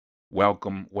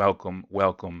Welcome, welcome,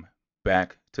 welcome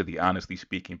back to the Honestly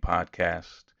Speaking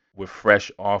podcast. We're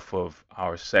fresh off of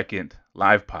our second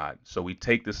live pod. So we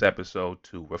take this episode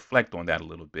to reflect on that a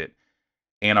little bit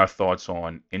and our thoughts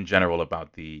on, in general,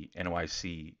 about the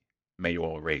NYC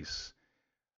mayoral race.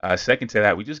 Second to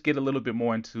that, we just get a little bit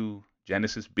more into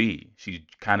Genesis B. She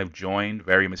kind of joined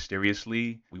very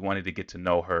mysteriously. We wanted to get to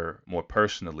know her more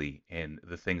personally and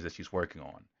the things that she's working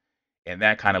on. And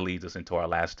that kind of leads us into our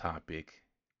last topic,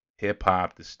 hip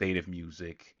hop, the state of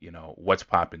music, what's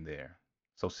popping there.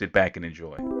 So sit back and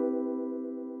enjoy.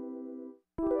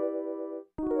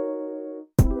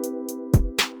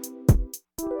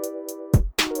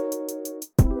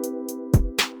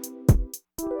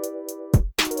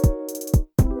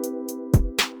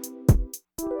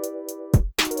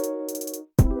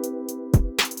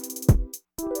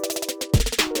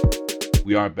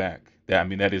 We are back.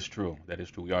 That is true. That is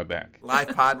true. We are back. Live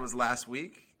pod was last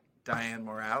week. Dianne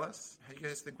Morales. How do you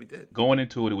guys think we did? Going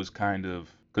into it, it was kind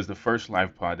of because the first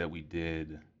live pod that we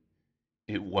did,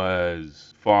 it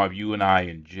was Favre, you and I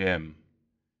and Jim.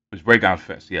 It was Breakdown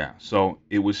Fest, yeah. So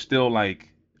it was still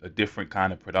like a different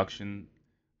kind of production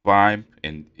vibe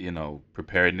and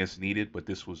preparedness needed. But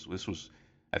this was,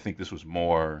 I think this was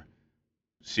more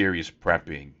serious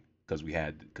prepping because we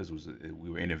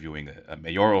were interviewing a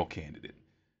mayoral candidate,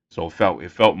 so it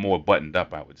felt more buttoned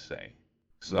up, I would say.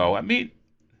 So I mean,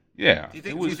 yeah, Do you it think? Do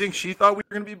you was. think she thought we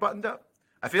were going to be buttoned up?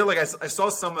 I feel like I saw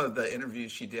some of the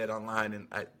interviews she did online, and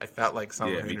I felt like some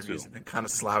of Yeah, her me interviews too. have been kind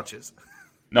of slouches.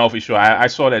 No, for sure. I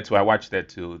saw that too. I watched that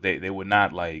too. They were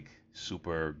not like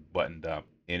super buttoned up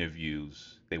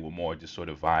interviews. They were more just sort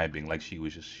of vibing, like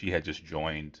she had just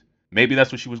joined. Maybe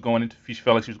that's what she was going into. She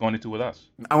felt like she was going into with us.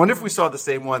 I wonder if we saw the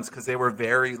same ones because they were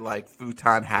very like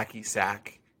futon hacky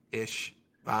sack ish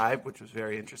vibe, which was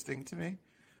very interesting to me.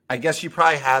 I guess she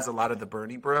probably has a lot of the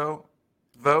Bernie Bro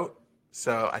vote,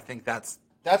 so I think that's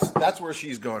where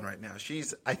she's going right now.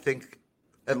 She's, I think,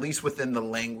 at least within the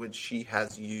language she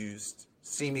has used,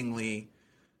 seemingly,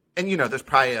 and there's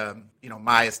probably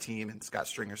Maya's team and Scott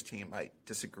Stringer's team might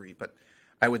disagree, but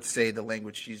I would say the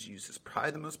language she's used is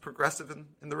probably the most progressive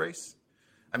in the race.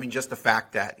 I mean, just the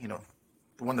fact that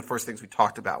one of the first things we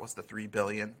talked about was the 3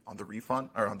 billion on the refund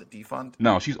or on the defund.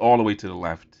 No, she's all the way to the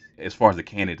left as far as the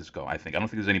candidates go. I don't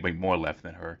think there's anybody more left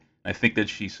than her. I think that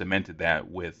she cemented that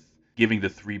with giving the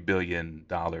 $3 billion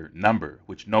number,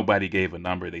 which nobody gave a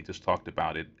number. They just talked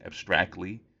about it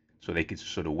abstractly, so they could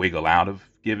sort of wiggle out of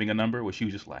giving a number. Where she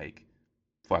was just like,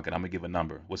 "Fuck it, I'm gonna give a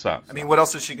number. What's up?" I mean, what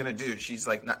else is she gonna do? She's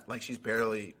like not like she's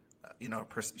barely,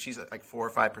 she's at like 4 or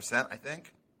 5%, I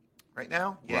think, right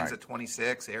now. Yang's Right. at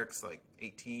 26, Eric's like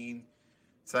 18.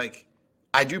 It's like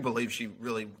I do believe she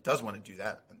really does want to do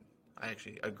that, and I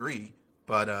actually agree.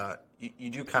 But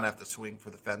you do kind of have to swing for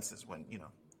the fences when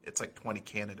it's like 20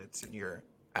 candidates and you're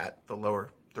at the lower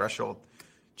threshold.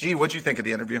 Gee, what'd you think of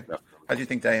the interview? How do you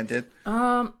think Diane did?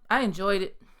 I enjoyed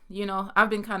it. I've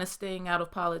been kind of staying out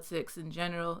of politics in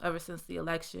general ever since the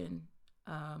election.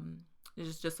 It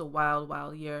was just a wild,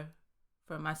 wild year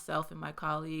for myself and my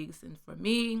colleagues, and for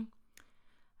me,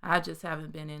 I just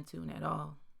haven't been in tune at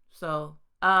all. So,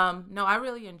 no, I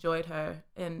really enjoyed her,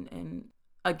 and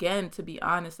again, to be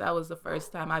honest, that was the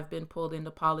first time I've been pulled into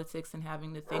politics and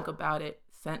having to think about it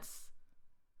since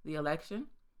the election.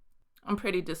 I'm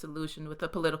pretty disillusioned with the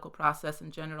political process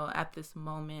in general at this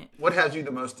moment. What has you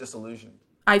the most disillusioned?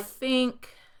 I think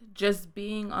just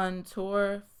being on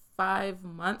tour 5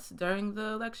 months during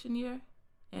the election year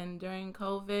and during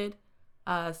COVID,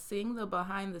 seeing the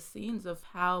behind the scenes of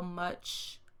how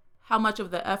much of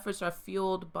the efforts are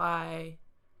fueled by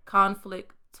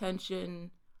conflict,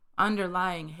 tension,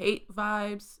 underlying hate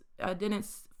vibes. I didn't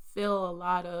feel a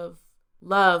lot of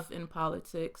love in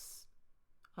politics.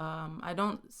 I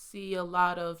don't see a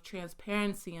lot of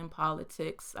transparency in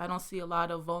politics. I don't see a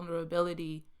lot of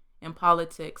vulnerability in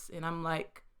politics. And I'm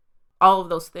like, all of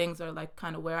those things are like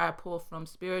kind of where I pull from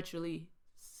spiritually.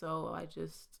 So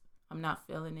I'm not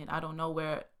feeling it. I don't know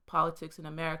where politics in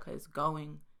America is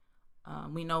going.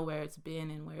 We know where it's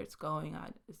been and where it's going.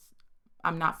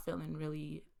 I'm not feeling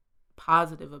really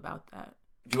positive about that.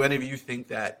 Do any of you think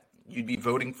that you'd be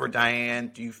voting for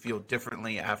Diane? Do you feel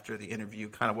differently after the interview?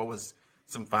 Kind of what was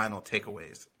some final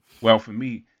takeaways? Well, for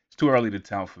me, it's too early to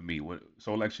tell for me.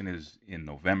 So election is in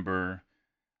November.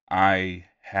 I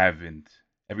haven't.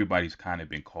 Everybody's kind of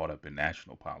been caught up in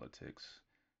national politics.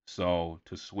 So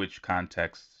to switch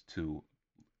contexts to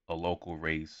a local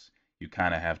race, you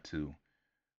kind of have to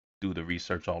do the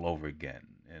research all over again.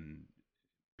 And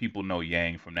people know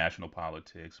Yang from national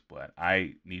politics, but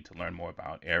I need to learn more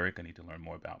about Eric. I need to learn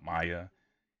more about Maya,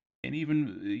 and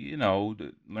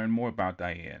even learn more about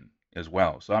Diane. as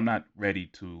well. So I'm not ready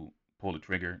to pull the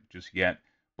trigger just yet.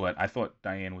 But I thought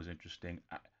Dianne was interesting.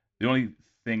 The only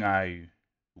thing I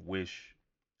wish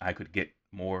I could get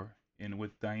more in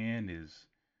with Dianne is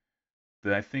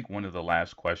that I think one of the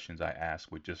last questions I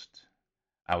asked were just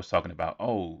I was talking about,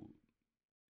 oh,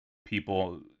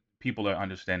 people people are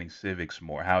understanding civics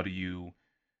more. How do you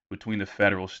between the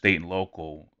federal, state, and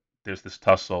local, there's this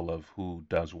tussle of who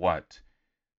does what.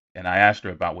 And I asked her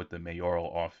about what the mayoral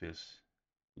office,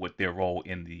 what their role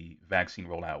in the vaccine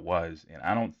rollout was, and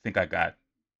I don't think I got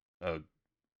uh,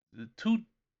 too.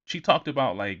 She talked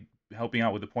about like helping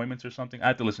out with appointments or something. I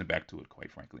have to listen back to it,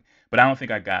 quite frankly, but I don't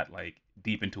think I got like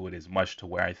deep into it as much to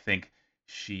where I think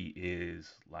she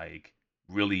is like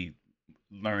really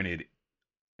learned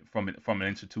from an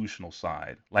institutional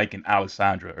side, like in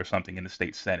Alessandra or something in the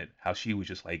state senate, how she was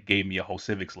just like gave me a whole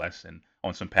civics lesson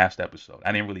on some past episode.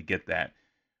 I didn't really get that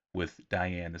with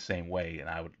Dianne the same way, and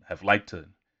I would have liked to.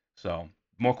 So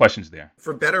more questions there.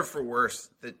 For better or for worse,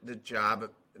 the job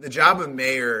of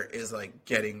mayor is like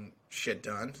getting shit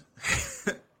done.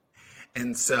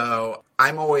 And so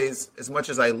I'm always, as much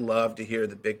as I love to hear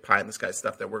the big pie in the sky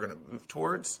stuff that we're going to move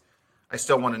towards, I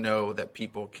still want to know that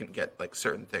people can get like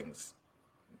certain things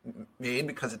made,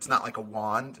 because it's not like a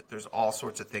wand. There's all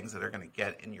sorts of things that are going to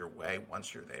get in your way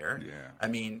once you're there. Yeah. I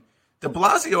mean, de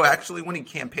Blasio actually, when he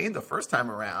campaigned the first time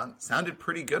around, sounded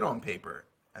pretty good on paper.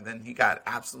 And then he got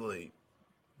absolutely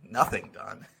nothing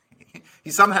done.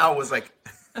 He somehow was like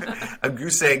a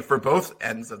goose egg for both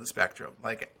ends of the spectrum.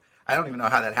 Like, I don't even know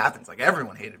how that happens. Like,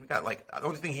 everyone hated him. We got like, the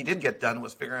only thing he did get done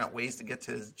was figuring out ways to get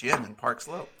to his gym in Park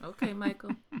Slope. Okay,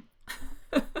 Michael.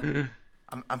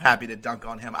 I'm happy to dunk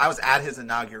on him. I was at his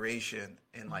inauguration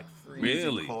in like freezing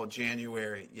Really? cold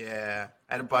January. Yeah.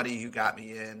 I had a buddy who got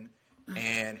me in,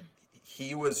 and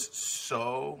he was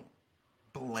so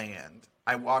bland.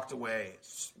 I walked away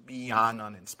beyond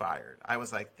uninspired. I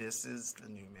was like, this is the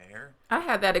new mayor. I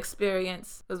had that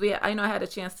experience because I had a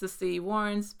chance to see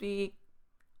Warren speak,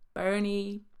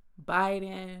 Bernie,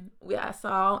 Biden. I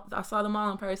saw them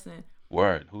all in person.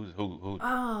 Word. Who?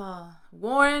 Oh,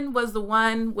 Warren was the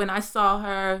one when I saw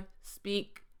her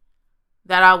speak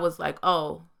that I was like,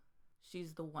 oh,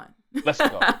 she's the one. Let's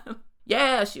go.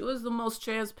 Yeah, she was the most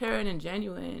transparent and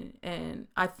genuine, and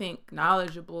I think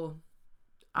knowledgeable.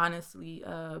 Honestly,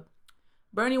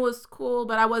 Bernie was cool,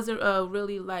 but I wasn't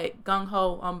really like gung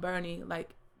ho on Bernie.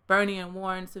 Like Bernie and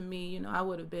Warren, to me, I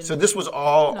would have been. So this was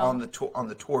all on the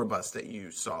tour bus that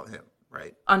you saw him,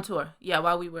 right? On tour, yeah,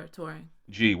 while we were touring.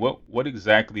 Gee, what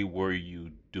exactly were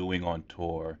you doing on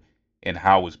tour, and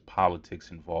how was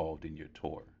politics involved in your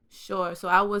tour? Sure. So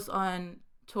I was on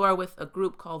tour with a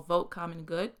group called Vote Common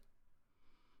Good.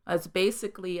 It's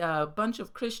basically a bunch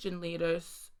of Christian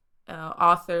leaders,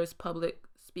 authors, public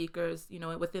speakers,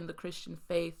 within the Christian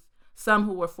faith. Some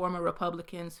who were former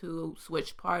Republicans who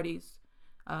switched parties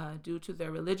due to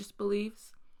their religious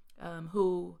beliefs,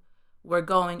 who were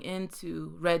going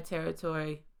into red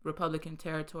territory, Republican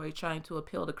territory, trying to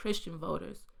appeal to Christian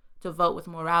voters to vote with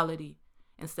morality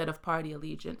instead of party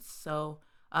allegiance. So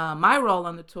my role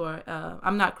on the tour,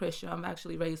 I'm not Christian. I'm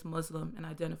actually raised Muslim and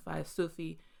identify as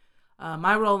Sufi.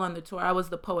 My role on the tour, I was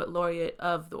the poet laureate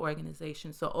of the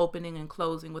organization, so opening and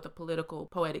closing with a political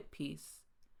poetic piece.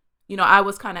 I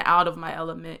was kind of out of my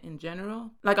element in general.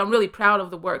 Like, I'm really proud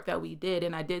of the work that we did,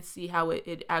 and I did see how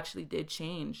it actually did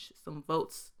change some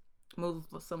votes, move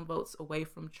some votes away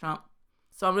from Trump.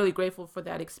 So I'm really grateful for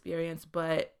that experience,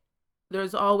 but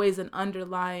there's always an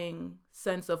underlying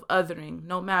sense of othering,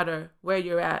 no matter where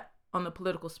you're at on the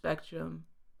political spectrum.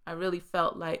 I really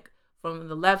felt like from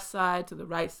the left side to the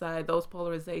right side, those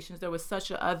polarizations, there was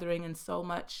such an othering and so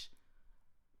much.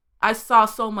 I saw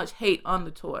so much hate on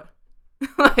the tour.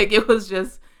 Like, it was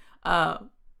just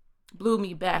blew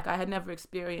me back. I had never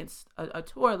experienced a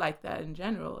tour like that in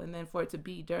general. And then for it to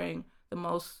be during the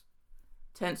most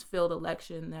tense-filled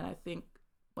election that I think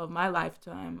of my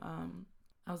lifetime,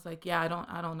 I was like, yeah, I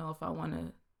don't know if I want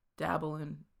to dabble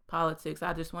in politics.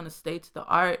 I just want to stay to the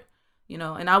art.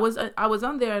 And I was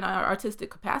on there in our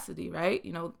artistic capacity, right?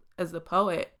 As the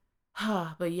poet.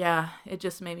 But yeah, it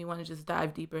just made me want to just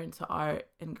dive deeper into art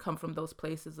and come from those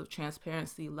places of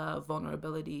transparency, love,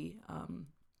 vulnerability,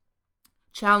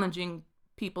 challenging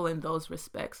people in those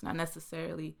respects, not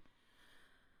necessarily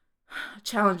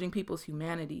challenging people's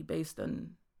humanity based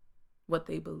on what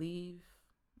they believe.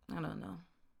 I don't know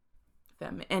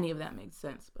if any of that makes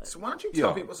sense. But so why don't you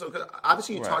tell people? So 'cause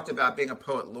obviously you talked about being a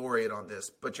poet laureate on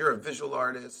this, but you're a visual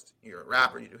artist, you're a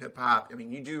rapper, you do hip hop. I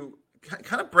mean, you do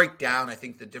kind of break down, I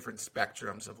think, the different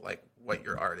spectrums of like what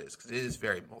your art is, because it is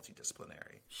very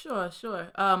multidisciplinary. Sure.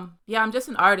 Yeah, I'm just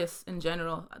an artist in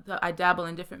general. I dabble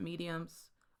in different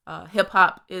mediums. Hip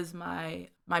hop is my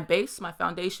base. My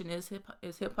foundation is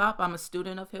hip hop. I'm a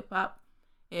student of hip hop.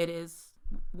 It is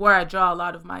where I draw a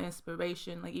lot of my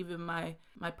inspiration. Like even my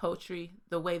poetry,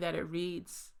 the way that it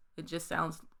reads, it just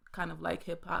sounds kind of like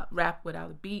hip hop rap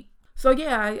without a beat. So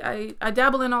yeah, I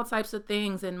dabble in all types of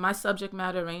things, and my subject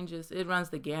matter ranges. It runs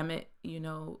the gamut. You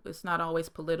know, it's not always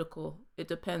political. It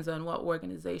depends on what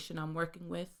organization I'm working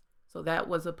with. So that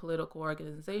was a political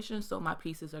organization, so my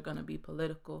pieces are going to be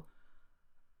political.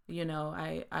 You know,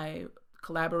 I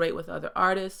collaborate with other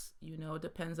artists. You know, it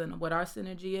depends on what our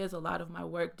synergy is. A lot of my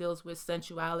work deals with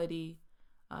sensuality,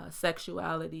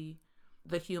 sexuality,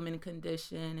 the human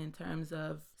condition in terms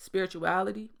of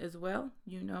spirituality as well.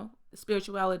 You know,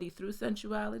 spirituality through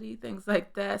sensuality, things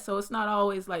like that. So it's not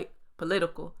always like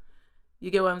political. You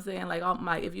get what I'm saying? Like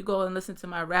if you go and listen to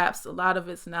my raps, a lot of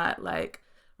it's not like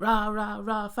rah rah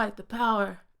rah fight the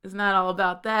power. It's not all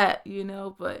about that, you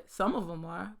know. But some of them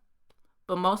are.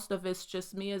 But most of it's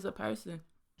just me as a person.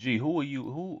 Gee, who are you?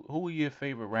 Who are your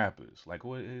favorite rappers? Like,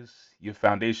 what is your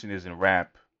foundation is in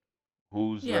rap?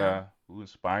 Yeah. Who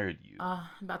inspired you? I'm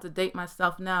about to date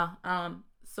myself now.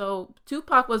 So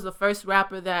Tupac was the first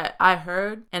rapper that I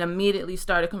heard and immediately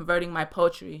started converting my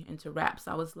poetry into raps.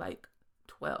 I was like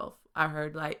 12. I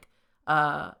heard like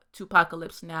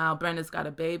Tupacalypse Now, Brenda's Got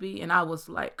a Baby, and I was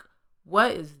like,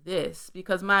 what is this?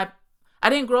 Because I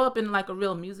didn't grow up in like a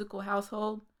real musical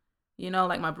household. You know,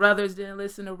 like my brothers didn't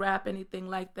listen to rap, anything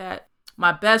like that.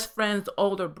 My best friend's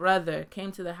older brother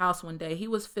came to the house one day. He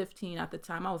was 15 at the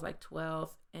time. I was like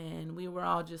 12. And we were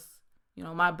all just, you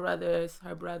know, my brothers,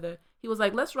 her brother. He was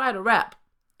like, let's write a rap.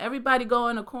 Everybody go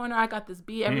in a corner. I got this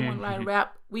beat. Everyone write a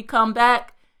rap. We come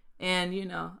back. And, you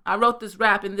know, I wrote this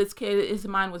rap. And this kid, his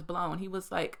mind was blown. He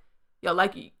was like, yo,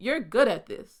 like, you're good at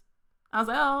this. I was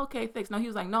like, oh, okay, thanks. No, he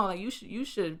was like, no, like, you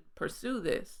should pursue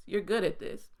this. You're good at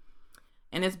this.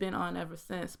 And it's been on ever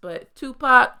since. But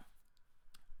Tupac,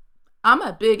 I'm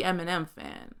a big Eminem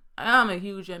fan. I'm a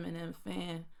huge Eminem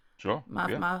fan. Sure.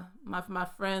 My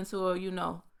friends who are, you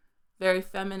know, very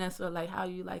feminist are like, how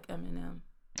you like Eminem?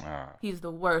 He's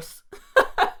the worst.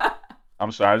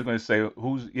 I'm sorry, I was gonna say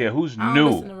who's I new?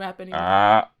 don't listen to rap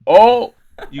anymore.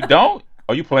 You don't?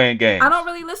 Are you playing games? I don't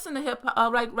really listen to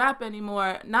like rap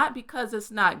anymore. Not because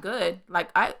it's not good.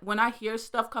 Like when I hear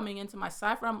stuff coming into my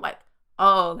cipher, I'm like,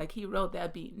 oh, like he wrote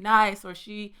that beat nice, or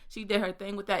she did her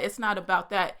thing with that. It's not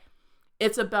about that.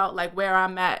 It's about like where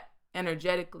I'm at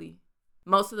energetically.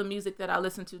 Most of the music that I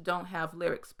listen to don't have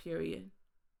lyrics, period.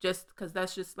 Just because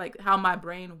that's just like how my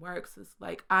brain works. It's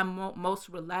like I'm most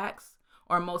relaxed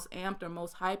or most amped or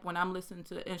most hyped when I'm listening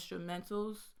to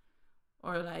instrumentals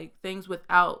or like things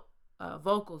without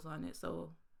vocals on it.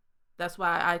 So that's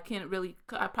why I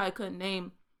probably couldn't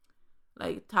name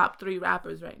like top 3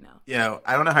 rappers right now. Yeah,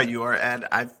 I don't know how you are, Ed.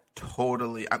 I've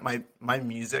totally my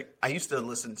music. I used to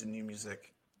listen to new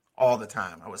music all the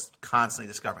time. I was constantly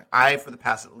discovering. For the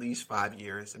past at least 5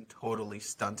 years, am totally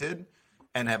stunted,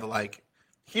 and have like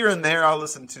here and there I'll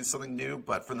listen to something new,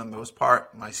 but for the most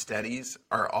part, my steadies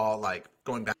are all like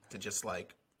going back to just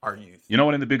like our youth. You know,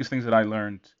 one of the biggest things that I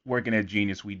learned working at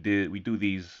Genius, we do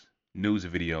these news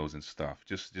videos and stuff.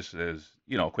 Just as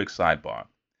you know, a quick sidebar,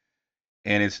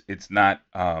 and it's not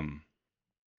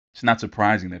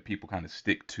surprising that people kind of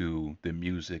stick to the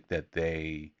music that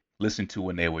they listened to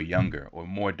when they were younger or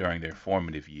more during their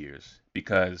formative years,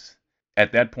 because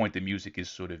at that point the music is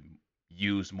sort of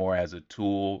used more as a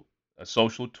tool, a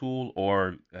social tool,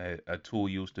 or a tool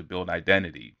used to build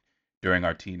identity during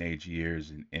our teenage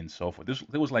years and so forth.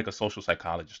 There was like a social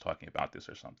psychologist talking about this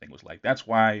or something. It was like that's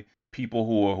why people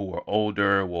who are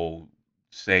older will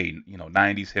say, you know,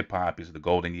 90s hip hop is the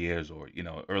golden years, or, you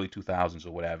know, early 2000s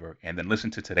or whatever, and then listen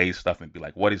to today's stuff and be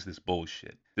like, what is this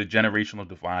bullshit? The generational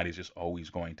divide is just always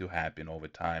going to happen over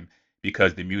time,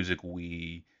 because the music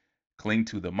we cling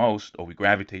to the most or we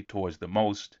gravitate towards the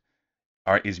most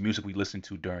is music we listen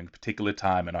to during a particular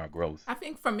time in our growth. I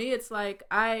think for me, it's like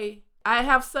I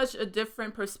have such a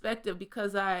different perspective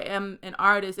because I am an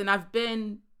artist and I've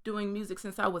been doing music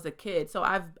since I was a kid. So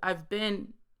I've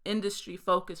been industry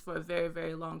focused for a very,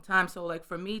 very long time. So like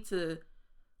for me to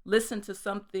listen to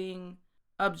something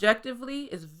objectively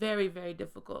is very, very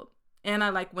difficult. And I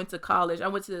like went to college. I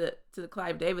went to the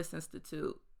Clive Davis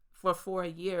Institute for 4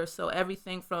 years. So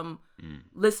everything from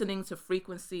listening to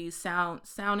frequencies, sound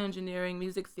engineering,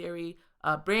 music theory,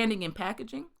 branding and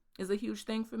packaging is a huge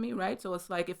thing for me, right? So it's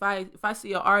like if I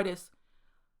see an artist,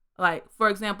 like for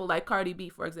example, like Cardi B,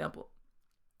 for example,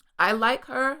 I like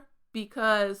her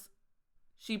because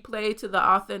she played to the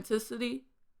authenticity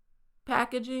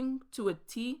packaging to a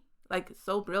T, like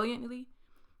so brilliantly.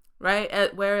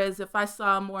 right? Whereas if I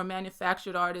saw a more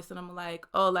manufactured artist and I'm like,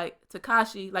 oh, like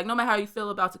Tekashi, like no matter how you feel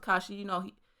about Tekashi, you know,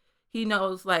 he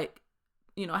knows like,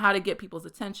 you know, how to get people's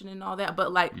attention and all that.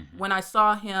 But like when I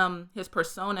saw him, his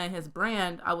persona and his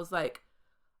brand, I was like,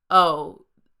 oh,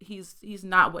 he's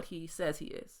not what he says he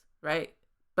is, right?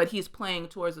 But he's playing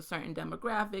towards a certain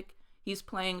demographic. He's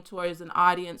playing towards an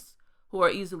audience who are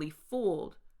easily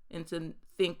fooled into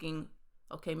thinking,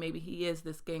 okay, maybe he is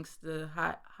this gangster,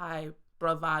 high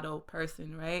bravado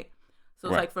person, right? So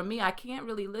it's Right. like for me, I can't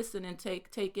really listen and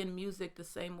take in music the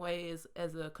same way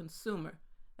as a consumer,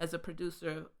 as a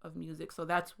producer of music. So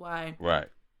that's why, Right.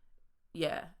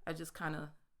 yeah, I just kind of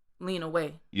lean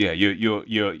away. Yeah,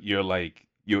 you're like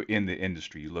you're in the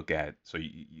industry. You look at so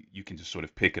you can just sort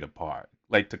of pick it apart.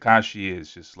 Like Takashi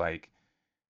is just like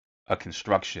a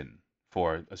construction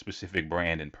for a specific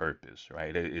brand and purpose,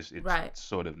 right? Right. It's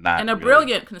sort of not And a really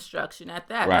brilliant construction at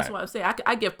that. That's right. what I'm saying.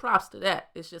 I give props to that.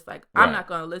 It's just like, I'm Right. not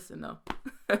going to listen though.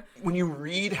 When you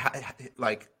read,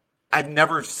 like, I've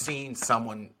never seen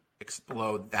someone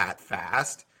explode that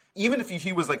fast. Even if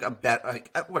he was like a bet,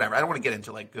 like whatever. I don't want to get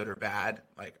into like good or bad.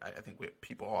 Like I think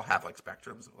people all have like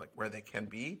spectrums of like where they can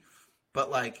be,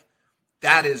 but like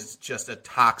that is just a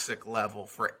toxic level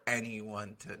for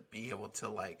anyone to be able to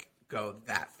like go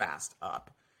that fast up.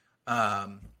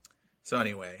 Um, so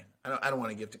anyway, I don't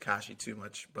want to give Takashi too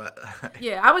much, but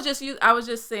Yeah, I was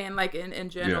just saying like in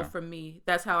general Yeah. for me,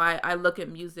 that's how I look at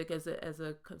music as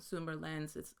a consumer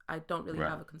lens. I don't really Right.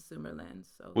 have a consumer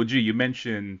lens. So Well, G, you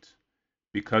mentioned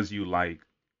because you like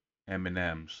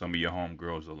Eminem, some of your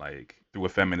homegirls are like, through a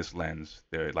feminist lens,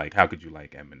 they're like, how could you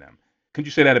like Eminem? Could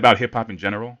you say that about hip hop in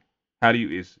general? How do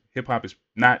you is hip hop is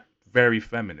not very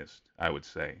feminist, I would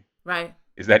say. right.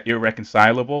 Is that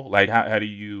irreconcilable? Like how do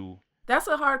you That's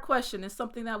a hard question. It's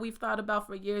something that we've thought about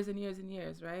for years and years and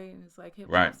years, right? And it's like hip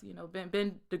right. hop's, you know,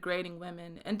 been degrading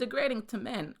women and degrading to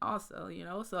men also, you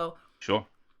know. So Sure.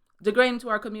 degrading to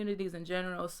our communities in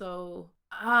general. So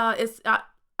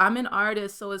I'm an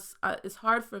artist, so it's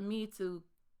hard for me to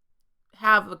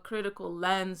have a critical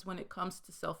lens when it comes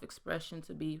to self-expression,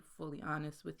 to be fully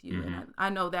honest with you. Mm-hmm. And I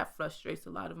know that frustrates a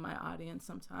lot of my audience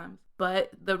sometimes, but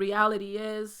the reality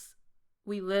is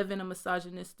we live in a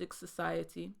misogynistic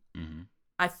society. Mm-hmm.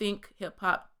 I think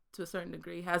hip-hop to a certain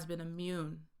degree has been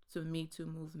immune to Me Too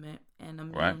movement and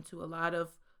immune Right. to a lot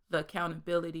of the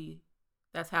accountability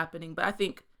that's happening, but I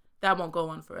think that won't go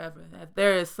on forever. That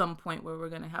there is some point where we're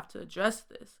going to have to address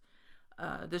this.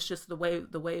 This is just the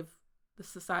wave the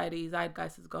society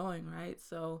zeitgeist is going, right?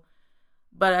 So,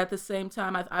 but at the same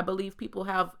time, I believe people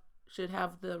should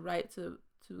have the right to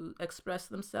express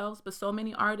themselves. But so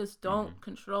many artists don't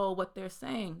control what they're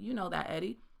saying. You know that,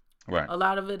 Eddie. Right. A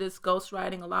lot of it is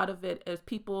ghostwriting. A lot of it is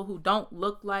people who don't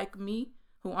look like me,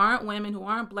 who aren't women, who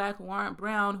aren't black, who aren't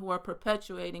brown, who are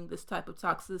perpetuating this type of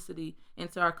toxicity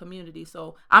into our community.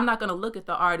 So I'm not going to look at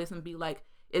the artist and be like,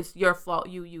 it's your fault,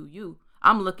 you.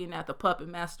 I'm looking at the puppet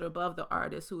master above the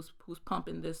artist who's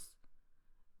pumping this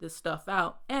stuff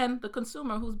out, and the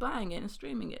consumer who's buying it and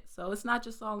streaming it. So it's not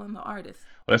just all on the artist.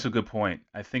 Well, that's a good point.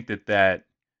 I think that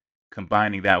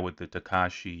combining that with the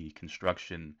Takashi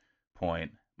construction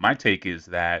point, my take is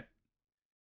that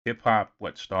hip hop,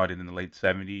 what started in the late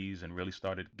 70s and really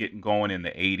started getting going in the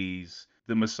 80s,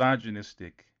 the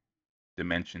misogynistic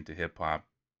dimension to hip hop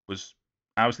was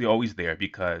obviously always there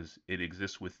because it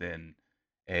exists within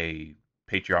a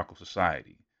patriarchal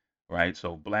society, right?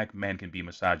 So black men can be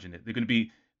misogynist. They're going to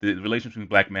be the relationship between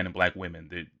black men and black women.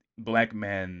 The black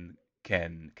men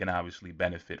can obviously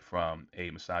benefit from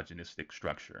a misogynistic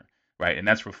structure, right? And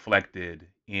that's reflected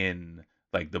in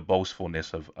like the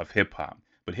boastfulness of hip hop.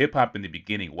 But hip hop in the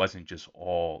beginning wasn't just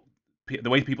all the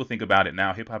way people think about it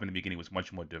now. Hip hop in the beginning was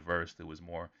much more diverse. There was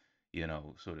more,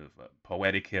 sort of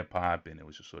poetic hip hop, and it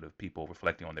was just sort of people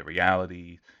reflecting on their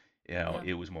reality. Yeah.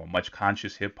 It was more much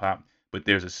conscious hip hop. But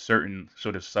there's a certain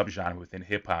sort of subgenre within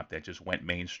hip hop that just went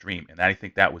mainstream, and I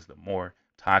think that was the more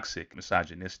toxic,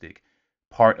 misogynistic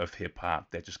part of hip hop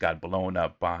that just got blown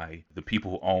up by the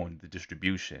people who own the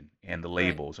distribution and the Right.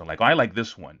 labels. Are like, oh, I like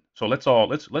this one, so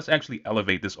let's actually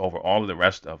elevate this over all of the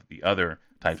rest of the other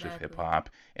types of hip Exactly. hop,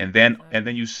 and then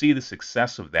Exactly. you see the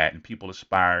success of that, and people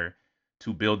aspire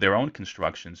to build their own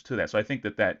constructions to that. So I think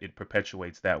that it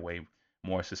perpetuates that way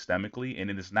more systemically,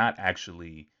 and it is not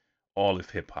actually all of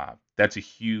hip hop. That's a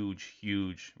huge,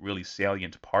 huge, really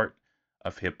salient part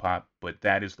of hip hop, but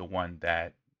that is the one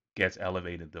that gets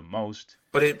elevated the most.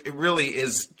 but it really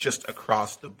is just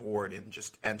across the board in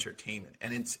just entertainment,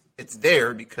 and it's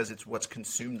there because it's what's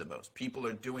consumed the most. People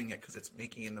are doing it because it's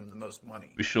making them the most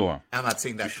money. For sure. I'm not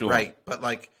saying For that's sure. right, but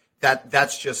like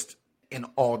that's just in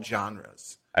all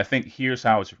genres. I think here's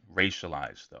how it's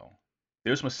racialized, though.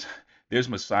 There's mis-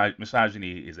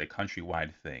 misogyny is a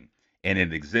countrywide thing, and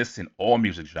it exists in all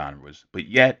music genres. But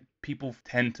yet, people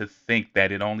tend to think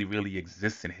that it only really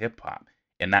exists in hip hop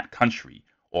and not country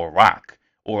or rock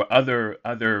or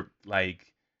other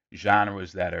like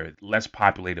genres that are less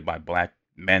populated by black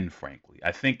men. Frankly,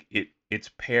 I think it's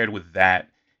paired with that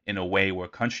in a way where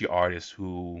country artists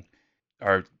who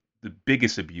are the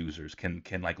biggest abusers can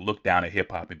like look down at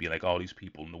hip hop and be like, all these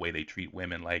people and the way they treat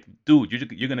women. Like, dude,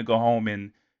 you're gonna go home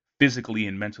and physically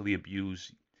and mentally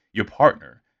abuse your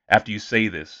partner after you say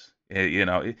this.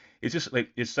 It's just like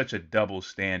it's such a double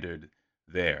standard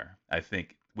there. I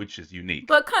think, which is unique.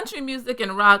 But country music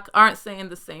and rock aren't saying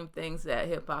the same things that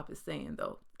hip hop is saying,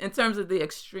 though. In terms of the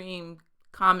extreme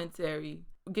commentary,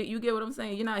 you get what I'm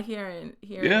saying? You're not hearing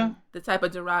Yeah, the type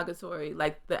of derogatory,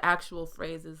 like the actual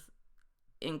phrases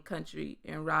in country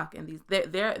and rock, and these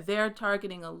they're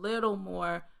targeting a little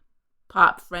more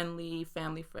pop friendly,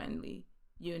 family friendly.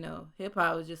 Hip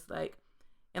hop is just like,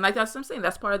 and like that's what I'm saying.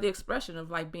 That's part of the expression of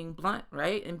like being blunt,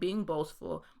 right, and being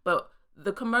boastful. But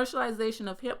the commercialization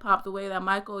of hip hop, the way that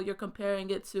Michael, you're comparing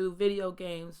it to video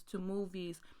games, to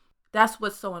movies, that's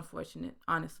what's so unfortunate,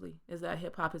 honestly, is that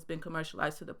hip hop has been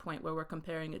commercialized to the point where we're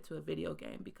comparing it to a video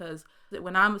game. Because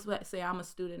when I'm a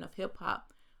student of hip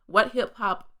hop, what hip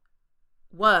hop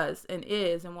was and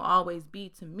is and will always be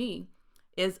to me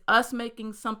is us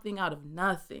making something out of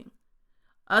nothing.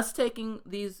 Us taking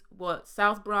these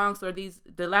South Bronx or these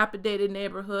dilapidated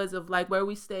neighborhoods of like where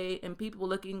we stay, and people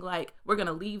looking like we're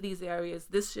gonna leave these areas,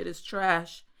 this shit is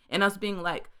trash, and us being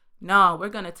like, no, we're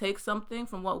gonna take something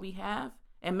from what we have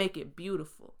and make it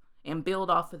beautiful and build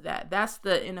off of that. That's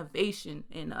the innovation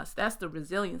in us. That's the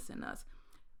resilience in us.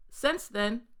 Since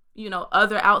then,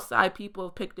 other outside people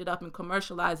have picked it up and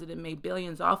commercialized it and made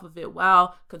billions off of it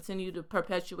while continue to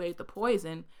perpetuate the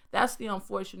poison. That's the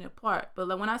unfortunate part. But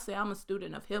like when I say I'm a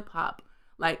student of hip hop,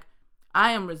 like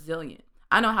I am resilient.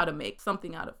 I know how to make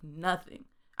something out of nothing.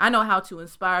 I know how to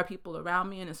inspire people around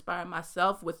me and inspire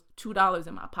myself with $2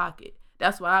 in my pocket.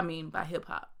 That's what I mean by hip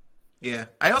hop. Yeah.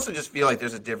 I also just feel like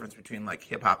there's a difference between like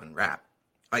hip hop and rap.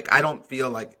 Like I don't feel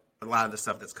like a lot of the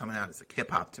stuff that's coming out is like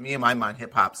hip hop. To me, in my mind,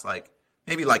 hip hop's like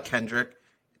maybe like Kendrick.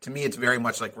 To me, it's very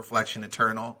much like Reflection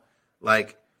Eternal.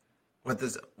 Like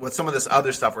what some of this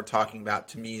other stuff we're talking about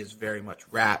to me is very much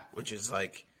rap, which is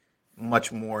like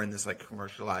much more in this like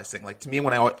commercialized thing. Like to me,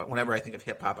 whenever I think of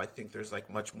hip hop, I think there's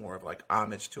like much more of like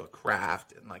homage to a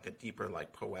craft and like a deeper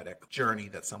like poetic journey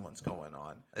that someone's going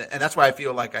on. And that's why I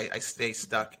feel like I stay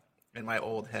stuck in my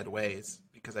old head ways,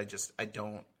 because I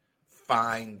don't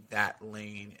find that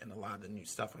lane in a lot of the new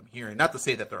stuff I'm hearing. Not to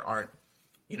say that there aren't,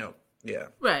 yeah.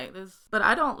 Right. But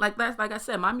I don't like that. Like I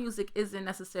said, my music isn't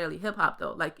necessarily hip hop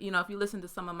though. Like, if you listen to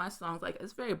some of my songs, like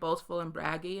it's very boastful and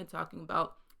braggy and talking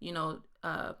about,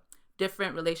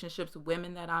 different relationships with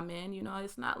women that I'm in.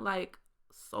 It's not like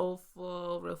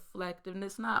soulful, reflective, and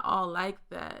it's not all like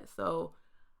that. So,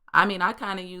 I mean, I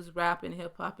kind of use rap and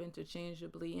hip hop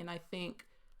interchangeably, and I think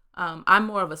I'm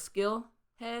more of a skill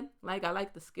head. Like I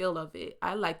like the skill of it.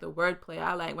 I like the wordplay.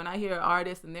 I like when I hear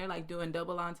artists and they're like doing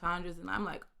double entendres, and I'm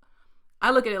like,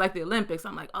 I look at it like the Olympics.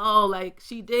 I'm like, oh, like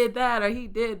she did that or he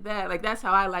did that. Like that's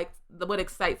how I like what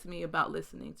excites me about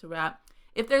listening to rap.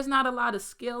 If there's not a lot of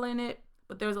skill in it,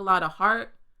 but there's a lot of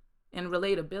heart and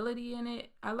relatability in it,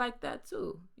 I like that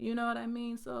too. You know what I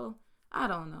mean? So I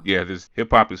don't know. yeah. This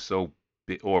hip hop is so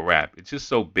big, or rap. It's just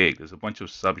so big. There's a bunch of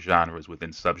subgenres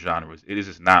within subgenres. It is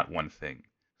just not one thing.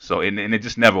 So and it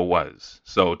just never was.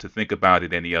 So to think about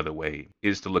it any other way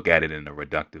is to look at it in a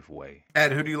reductive way.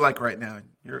 Ed, who do you like right now?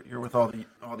 You're with all the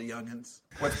youngins.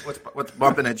 What's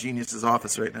bumping at Genius's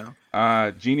office right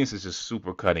now? Genius is just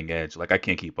super cutting edge. Like I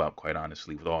can't keep up, quite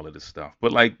honestly, with all of this stuff.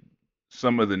 But like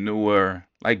some of the newer,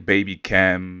 like Baby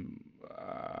Chem,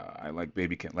 I like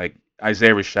Baby Chem. Like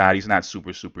Isaiah Rashad, he's not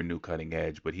super new cutting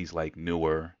edge, but he's like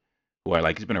newer. Who I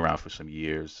like. He's been around for some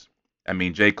years. I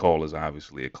mean, J. Cole is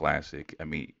obviously a classic. I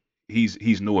mean,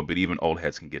 he's newer, but even old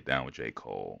heads can get down with J.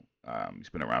 Cole. He's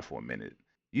been around for a minute.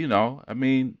 I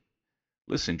mean,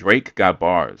 listen, Drake got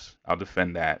bars. I'll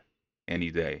defend that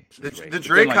any day. The Drake. But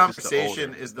Drake then, like, just the conversation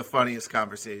older- is the funniest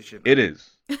conversation. It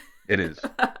is. It is.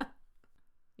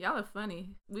 Y'all are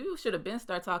funny. We should have been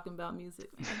start talking about music.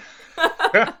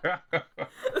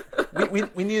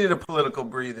 We needed a political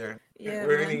breather. Yeah,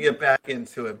 We're man. gonna get back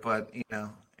into it, but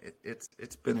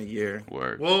it's been a year.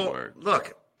 Word.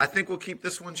 Look, I think we'll keep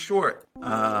this one short.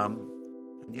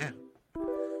 Yeah.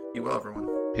 Be well,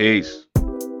 everyone. Peace.